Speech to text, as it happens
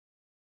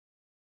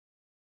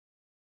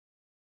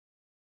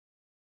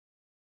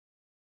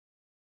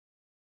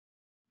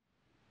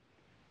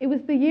It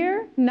was the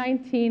year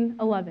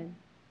 1911.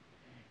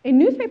 A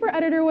newspaper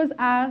editor was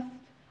asked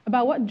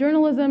about what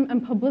journalism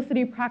and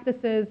publicity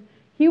practices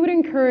he would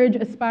encourage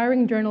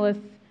aspiring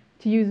journalists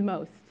to use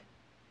most.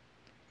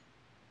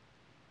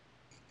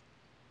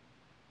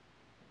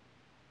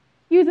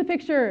 Use a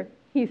picture,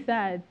 he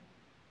said.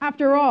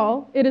 After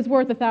all, it is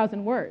worth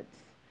 1,000 words.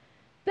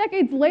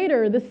 Decades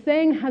later, the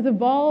saying has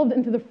evolved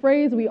into the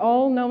phrase we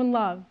all know and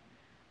love.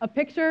 A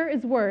picture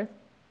is worth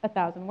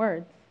 1,000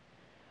 words.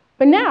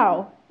 But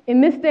now, in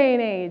this day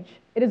and age,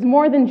 it is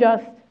more than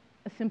just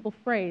a simple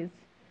phrase.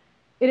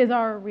 It is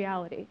our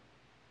reality.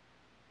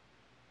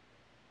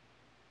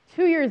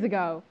 2 years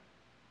ago,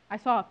 I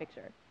saw a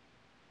picture.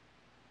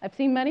 I've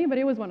seen many, but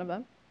it was one of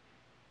them.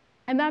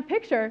 And that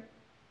picture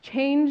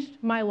changed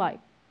my life.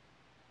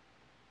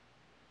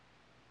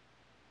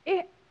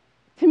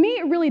 To me,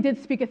 it really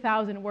did speak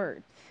 1,000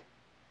 words.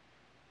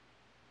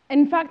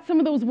 In fact, some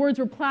of those words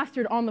were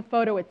plastered on the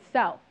photo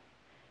itself.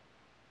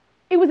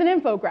 It was an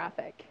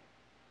infographic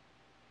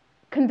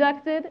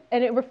conducted,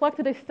 and it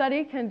reflected a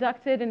study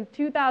conducted in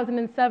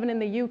 2007 in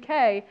the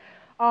UK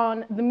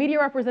on the media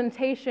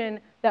representation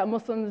that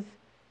Muslims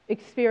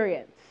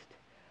experienced.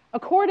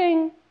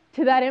 According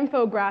to that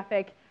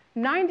infographic,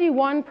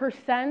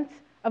 91%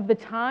 of the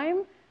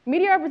time,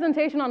 media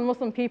representation on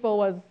Muslim people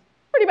was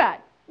pretty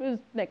bad. It was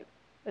negative,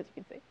 as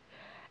you can see.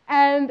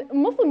 And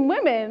Muslim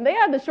women, they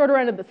had the shorter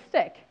end of the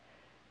stick.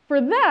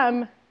 For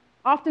them,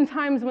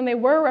 oftentimes when they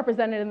were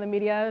represented in the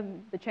media,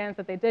 the chance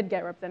that they did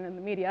get represented in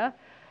the media,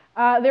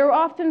 they were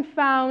often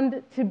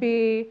found to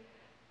be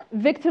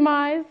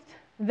victimized.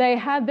 They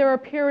had their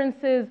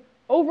appearances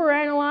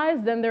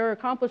overanalyzed and their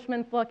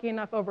accomplishments, lucky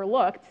enough,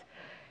 overlooked.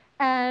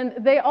 And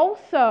they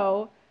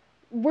also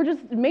were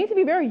just made to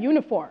be very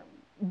uniform,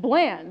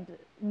 bland,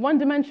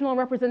 one-dimensional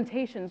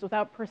representations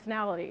without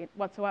personality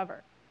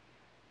whatsoever.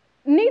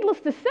 Needless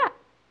to say,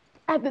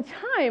 at the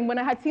time when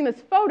I had seen this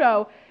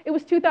photo, it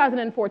was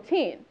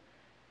 2014.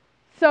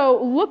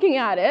 So looking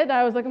at it,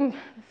 I was like, this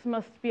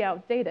must be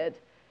outdated.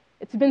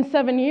 It's been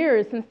 7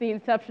 years since the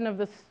inception of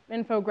this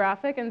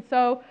infographic, and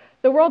so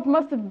the world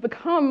must have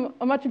become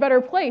a much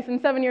better place in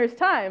 7 years'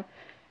 time.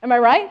 Am I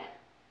right?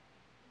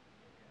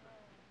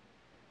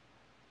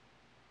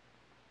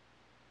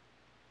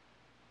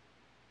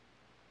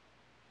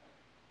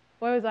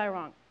 Boy, was I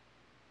wrong.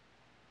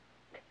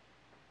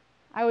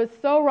 I was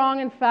so wrong,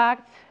 in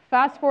fact.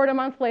 Fast forward a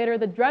month later,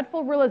 the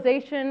dreadful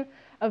realization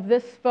of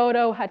this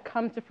photo had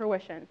come to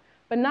fruition.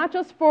 But not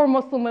just for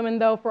Muslim women,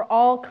 though, for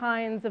all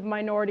kinds of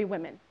minority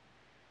women.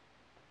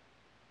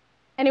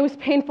 And it was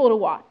painful to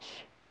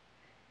watch,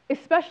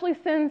 especially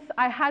since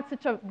I had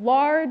such a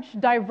large,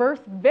 diverse,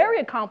 very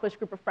accomplished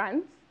group of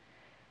friends.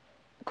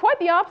 Quite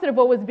the opposite of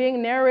what was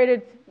being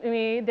narrated to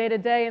me day to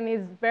day in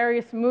these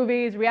various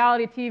movies,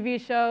 reality TV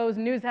shows,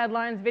 news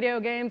headlines, video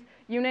games,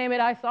 you name it,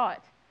 I saw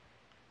it.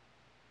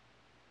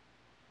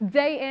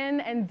 Day in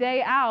and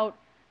day out,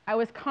 I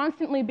was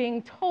constantly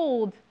being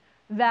told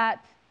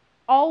that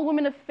all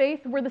women of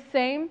faith were the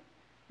same,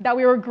 that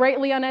we were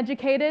greatly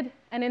uneducated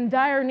and in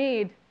dire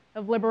need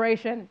of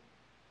liberation,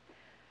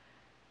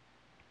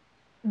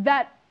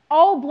 that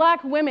all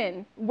black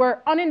women were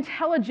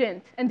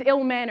unintelligent and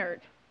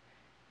ill-mannered,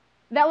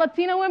 that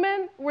Latina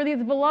women were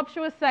these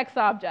voluptuous sex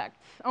objects,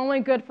 only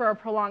good for a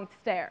prolonged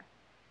stare,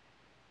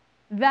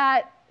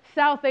 that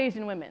South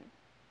Asian women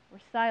were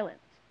silent.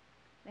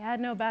 They had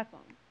no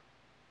backbone,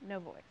 no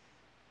voice.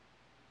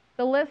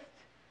 The list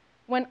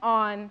went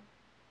on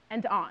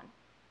and on.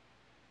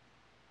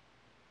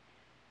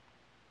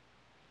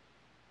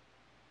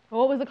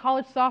 What was a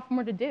college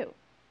sophomore to do?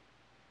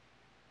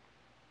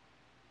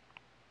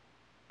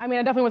 I mean,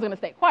 I definitely wasn't going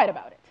to stay quiet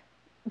about it.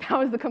 That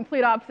was the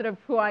complete opposite of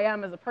who I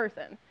am as a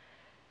person.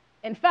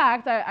 In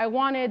fact, I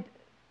wanted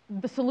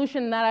the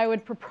solution that I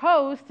would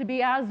propose to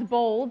be as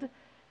bold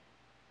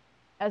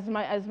as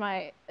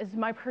my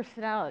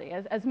personality,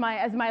 as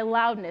my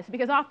loudness,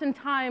 because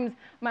oftentimes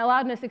my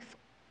loudness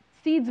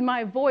exceeds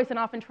my voice and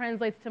often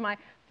translates to my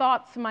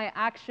thoughts, my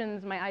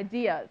actions, my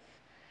ideas.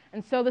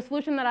 And so the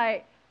solution that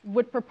I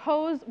would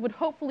propose would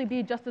hopefully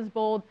be just as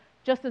bold,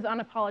 just as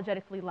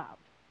unapologetically loud.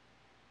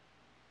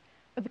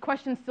 But the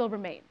question still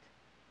remained.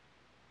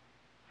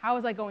 How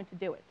was I going to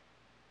do it?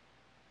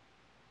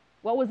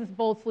 What was this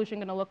bold solution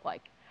going to look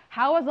like?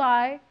 How was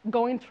I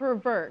going to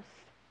reverse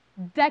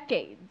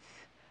decades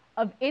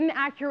of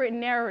inaccurate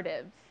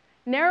narratives,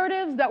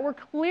 narratives that were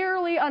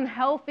clearly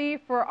unhealthy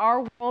for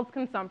our world's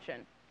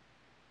consumption?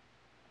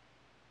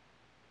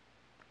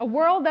 A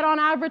world that on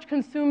average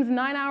consumes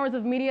 9 hours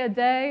of media a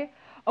day,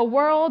 a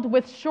world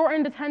with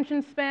shortened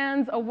attention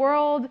spans, a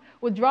world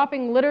with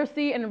dropping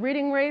literacy and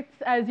reading rates.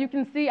 As you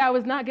can see, I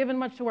was not given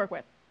much to work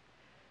with.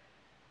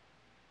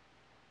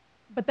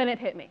 But then it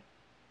hit me.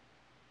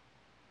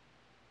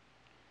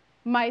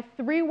 My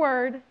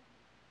 3-word,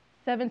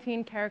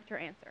 17-character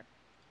answer.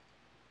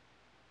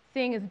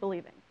 Seeing is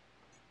believing.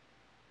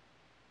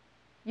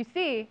 You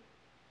see,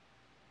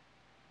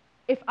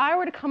 if I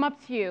were to come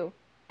up to you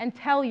and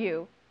tell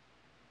you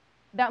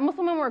that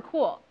Muslim women were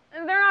cool,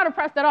 and they're not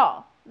oppressed at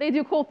all. They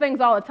do cool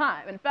things all the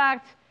time. In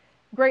fact,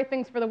 great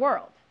things for the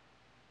world,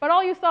 but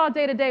all you saw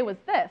day to day was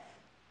this,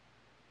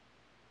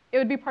 it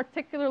would be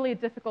particularly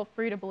difficult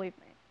for you to believe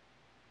me.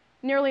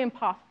 Nearly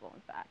impossible,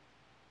 in fact.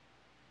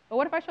 But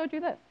what if I showed you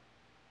this?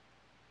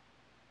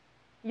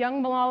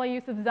 Young Malala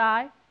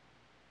Yousafzai,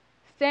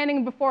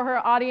 standing before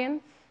her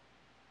audience,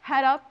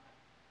 head up,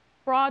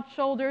 broad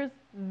shoulders,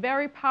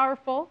 very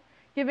powerful,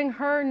 giving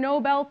her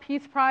Nobel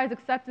Peace Prize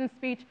acceptance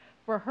speech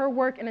for her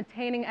work in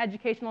attaining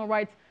educational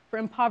rights for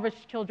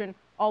impoverished children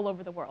all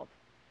over the world.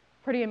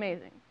 Pretty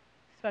amazing,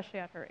 especially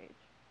at her age.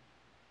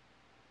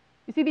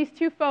 You see, these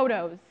two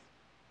photos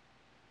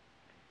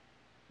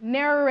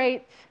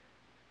narrate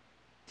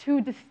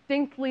two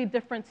distinctly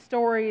different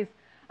stories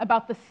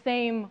about the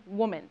same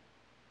woman.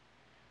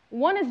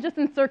 One is just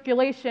in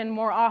circulation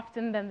more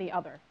often than the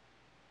other,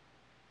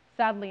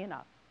 sadly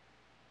enough.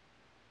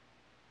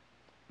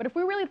 But if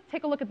we really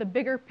take a look at the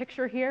bigger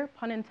picture here,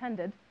 pun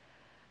intended,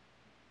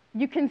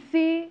 you can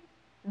see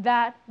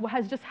that what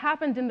has just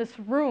happened in this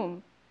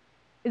room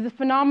is a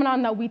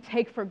phenomenon that we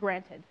take for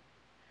granted.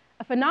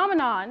 A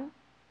phenomenon,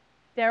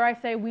 dare I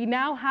say, we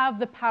now have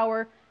the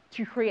power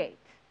to create.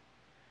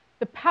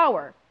 The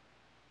power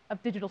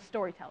of digital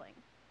storytelling.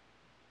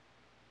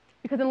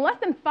 Because in less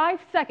than 5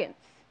 seconds,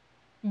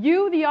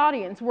 you, the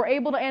audience, were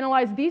able to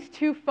analyze these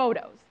two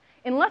photos.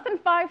 In less than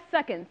 5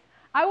 seconds,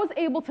 I was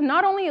able to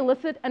not only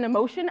elicit an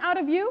emotion out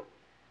of you,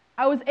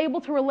 I was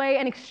able to relay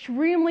an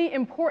extremely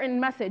important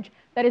message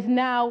that is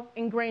now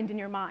ingrained in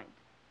your mind.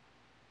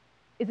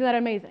 Isn't that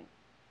amazing?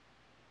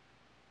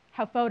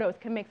 How photos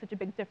can make such a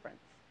big difference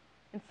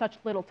in such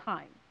little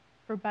time,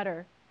 for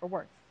better or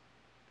worse.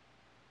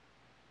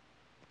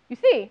 You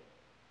see,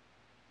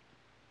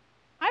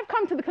 I've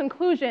come to the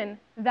conclusion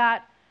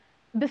that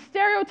the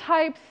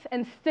stereotypes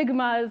and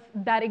stigmas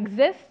that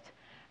exist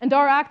and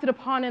are acted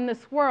upon in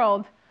this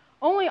world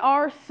only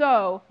are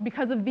so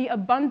because of the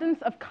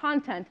abundance of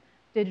content,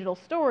 digital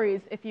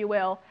stories, if you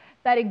will,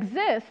 that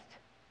exist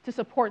to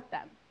support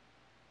them,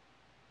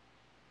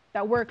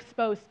 that we're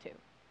exposed to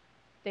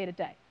day to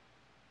day.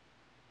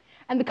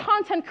 And the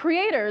content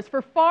creators,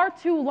 for far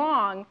too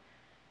long,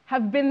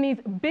 have been these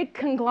big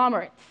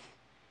conglomerates.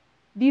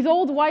 These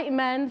old white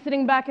men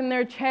sitting back in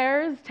their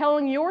chairs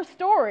telling your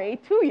story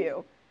to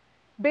you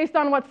based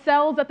on what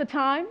sells at the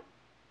time,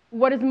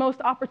 what is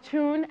most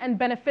opportune and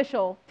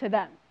beneficial to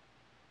them.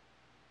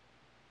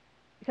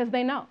 Because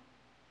they know.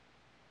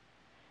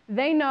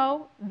 They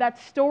know that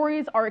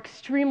stories are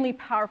extremely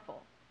powerful.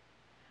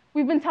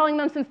 We've been telling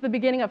them since the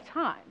beginning of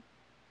time.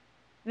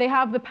 They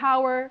have the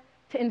power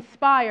to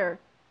inspire,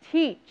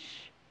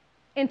 teach,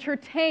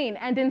 entertain,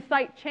 and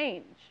incite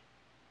change.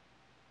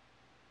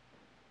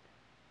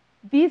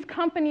 These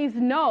companies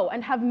know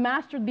and have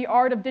mastered the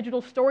art of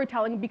digital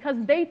storytelling because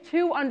they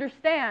too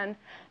understand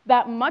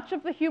that much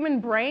of the human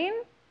brain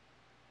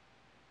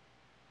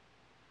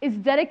is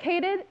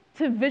dedicated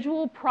to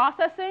visual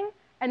processing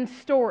and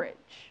storage.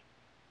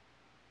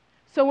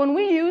 So when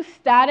we use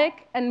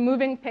static and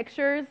moving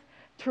pictures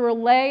to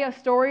relay a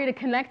story to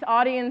connect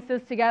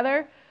audiences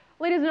together,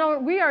 ladies and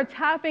gentlemen, we are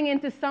tapping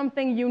into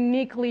something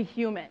uniquely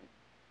human.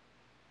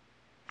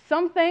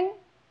 Something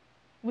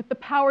with the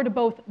power to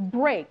both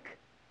break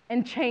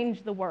and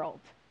change the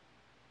world.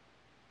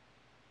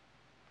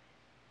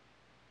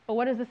 But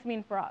what does this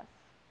mean for us?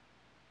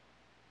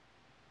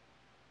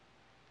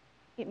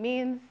 It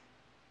means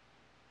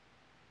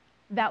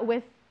that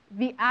with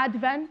the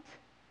advent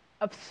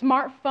of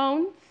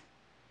smartphones,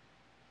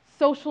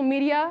 social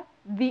media,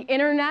 the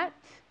internet,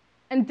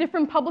 and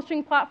different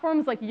publishing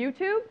platforms like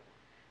YouTube,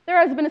 there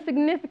has been a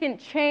significant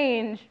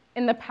change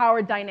in the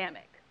power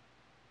dynamic.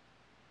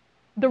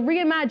 The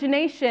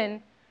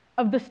reimagination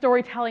of the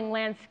storytelling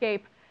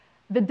landscape,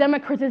 the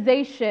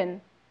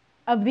democratization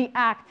of the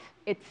act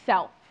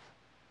itself.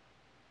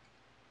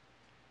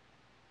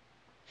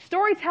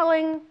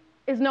 Storytelling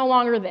is no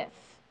longer this,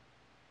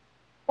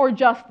 or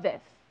just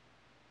this.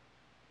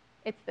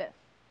 It's this.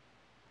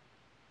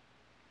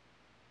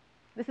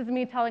 This is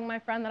me telling my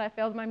friend that I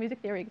failed my music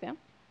theory exam.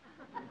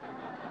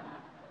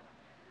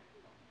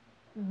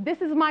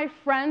 This is my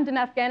friend in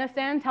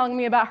Afghanistan telling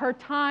me about her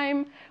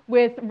time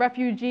with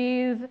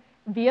refugees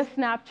via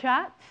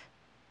Snapchat.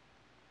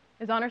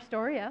 Is on her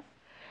story, yes.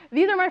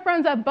 These are my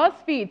friends at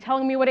BuzzFeed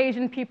telling me what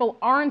Asian people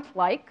aren't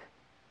like.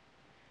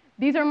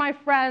 These are my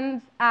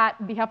friends at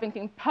the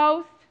Huffington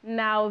Post,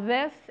 Now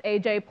This,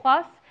 AJ+,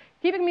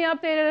 keeping me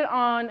updated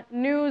on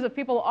news of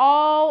people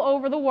all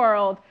over the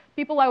world,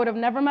 people I would have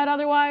never met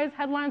otherwise,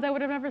 headlines I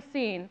would have never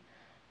seen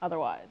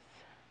otherwise.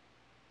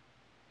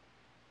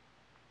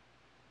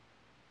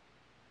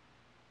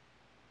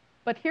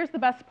 But here's the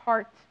best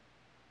part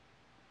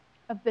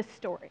of this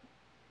story.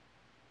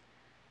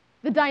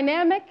 The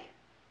dynamic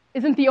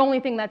isn't the only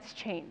thing that's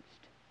changed.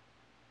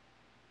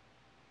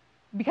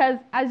 Because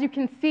as you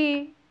can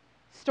see,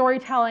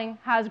 storytelling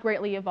has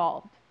greatly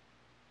evolved.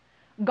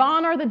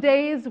 Gone are the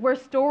days where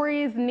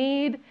stories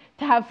need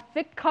to have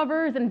thick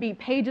covers and be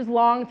pages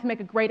long to make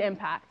a great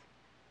impact.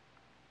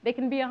 They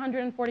can be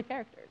 140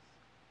 characters.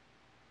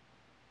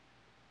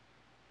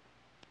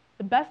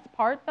 The best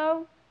part,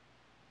 though,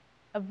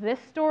 of this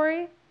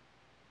story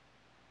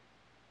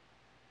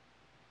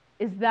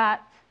is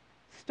that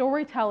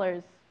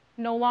storytellers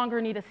no longer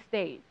need a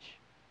stage.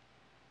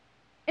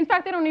 In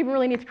fact, they don't even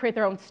really need to create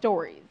their own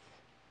stories.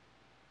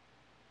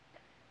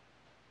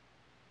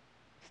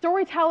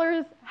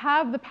 Storytellers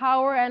have the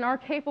power and are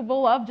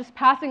capable of just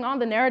passing on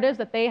the narratives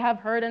that they have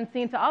heard and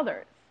seen to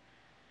others.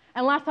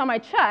 And last time I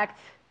checked,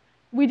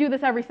 we do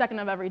this every second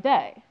of every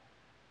day.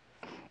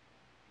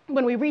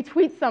 When we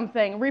retweet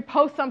something,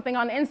 repost something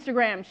on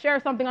Instagram,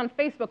 share something on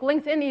Facebook,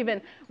 LinkedIn even,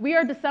 we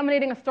are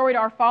disseminating a story to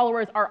our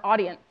followers, our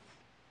audience.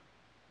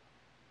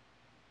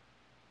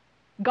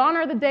 Gone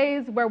are the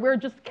days where we're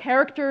just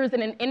characters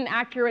in an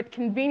inaccurate,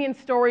 convenient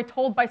story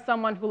told by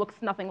someone who looks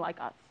nothing like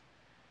us.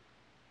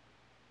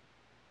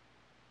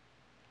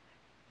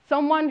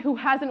 Someone who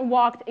hasn't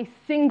walked a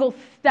single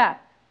step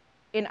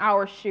in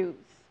our shoes.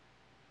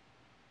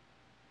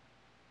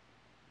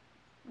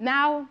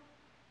 Now,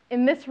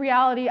 in this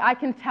reality, I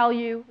can tell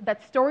you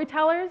that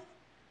storytellers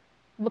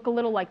look a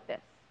little like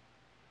this.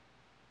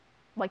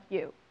 Like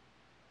you,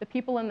 the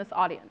people in this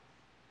audience,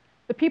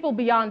 the people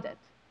beyond it.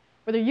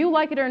 Whether you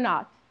like it or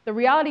not, the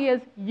reality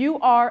is you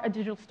are a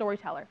digital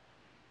storyteller.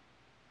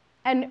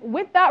 And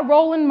with that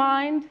role in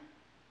mind,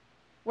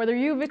 whether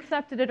you've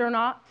accepted it or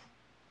not,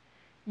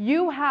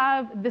 you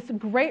have this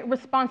great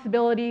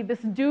responsibility, this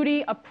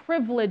duty, a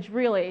privilege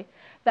really,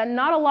 that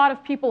not a lot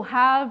of people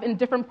have in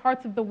different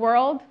parts of the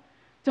world,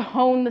 to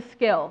hone the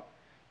skill,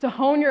 to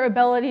hone your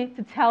ability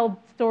to tell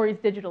stories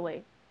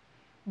digitally.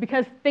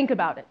 Because think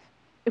about it.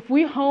 If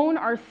we hone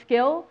our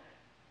skill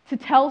to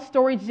tell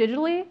stories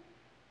digitally,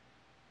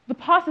 the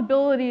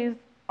possibilities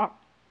are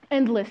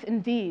endless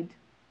indeed.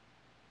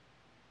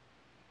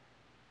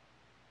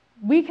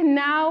 We can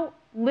now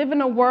live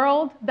in a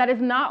world that is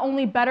not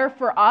only better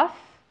for us,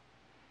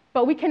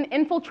 but we can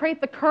infiltrate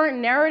the current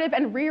narrative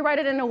and rewrite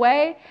it in a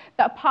way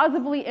that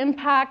positively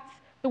impacts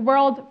the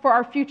world for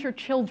our future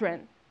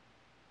children,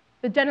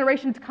 the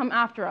generation to come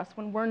after us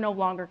when we're no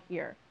longer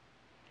here.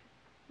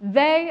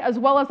 They, as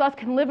well as us,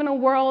 can live in a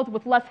world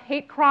with less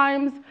hate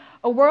crimes,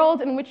 a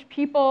world in which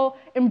people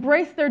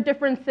embrace their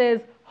differences,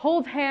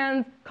 hold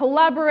hands,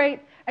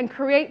 collaborate, and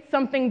create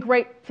something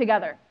great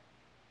together.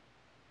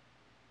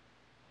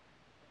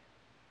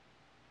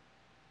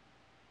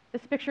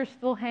 This picture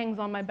still hangs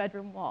on my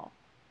bedroom wall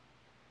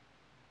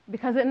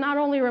because it not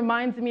only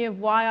reminds me of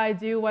why I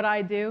do what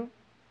I do,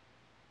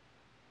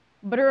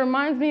 but it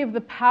reminds me of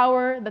the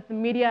power that the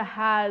media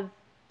has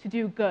to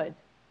do good,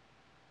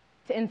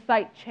 to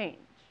incite change.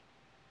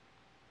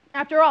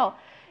 After all,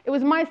 it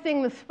was my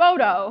seeing this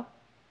photo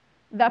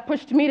that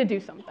pushed me to do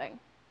something.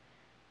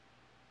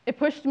 It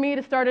pushed me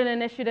to start an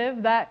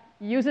initiative that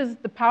uses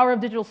the power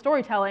of digital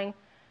storytelling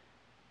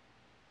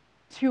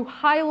to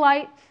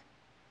highlight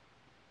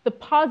the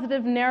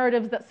positive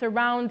narratives that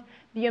surround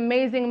the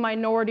amazing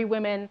minority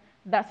women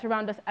that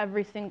surround us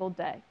every single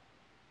day.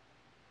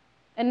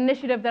 An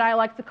initiative that I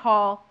like to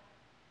call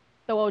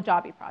the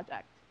Woahjabi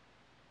Project.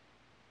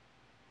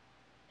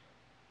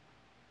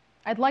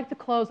 I'd like to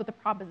close with a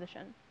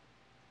proposition,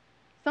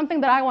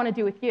 something that I want to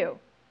do with you.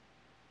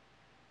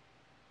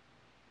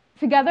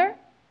 Together,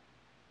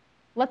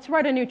 let's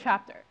write a new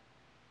chapter.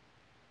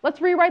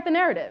 Let's rewrite the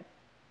narrative.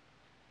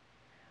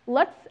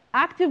 Let's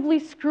actively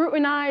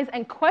scrutinize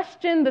and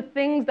question the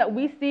things that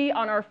we see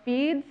on our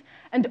feeds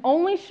and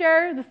only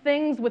share the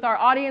things with our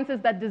audiences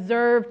that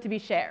deserve to be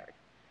shared.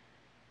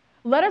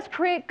 Let us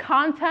create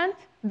content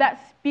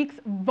that speaks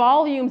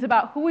volumes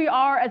about who we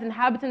are as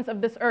inhabitants of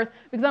this earth,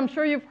 because I'm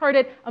sure you've heard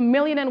it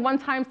 1,000,001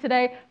 times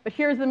today, but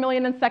here's the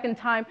 1,000,002nd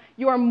time.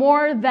 You are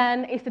more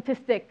than a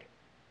statistic.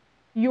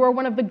 You are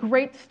one of the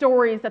great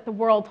stories that the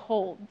world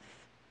holds.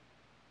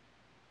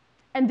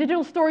 And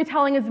digital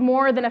storytelling is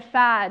more than a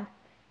fad.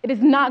 It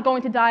is not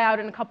going to die out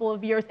in a couple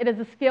of years. It is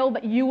a skill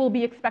that you will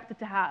be expected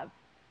to have.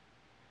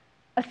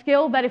 A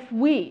skill that if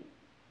we,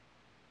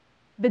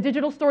 the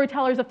digital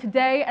storytellers of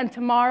today and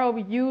tomorrow,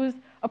 use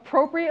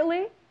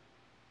appropriately,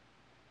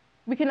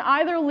 we can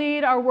either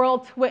lead our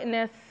world to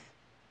witness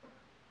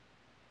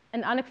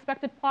an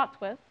unexpected plot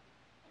twist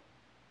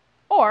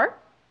or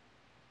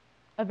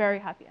a very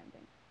happy ending.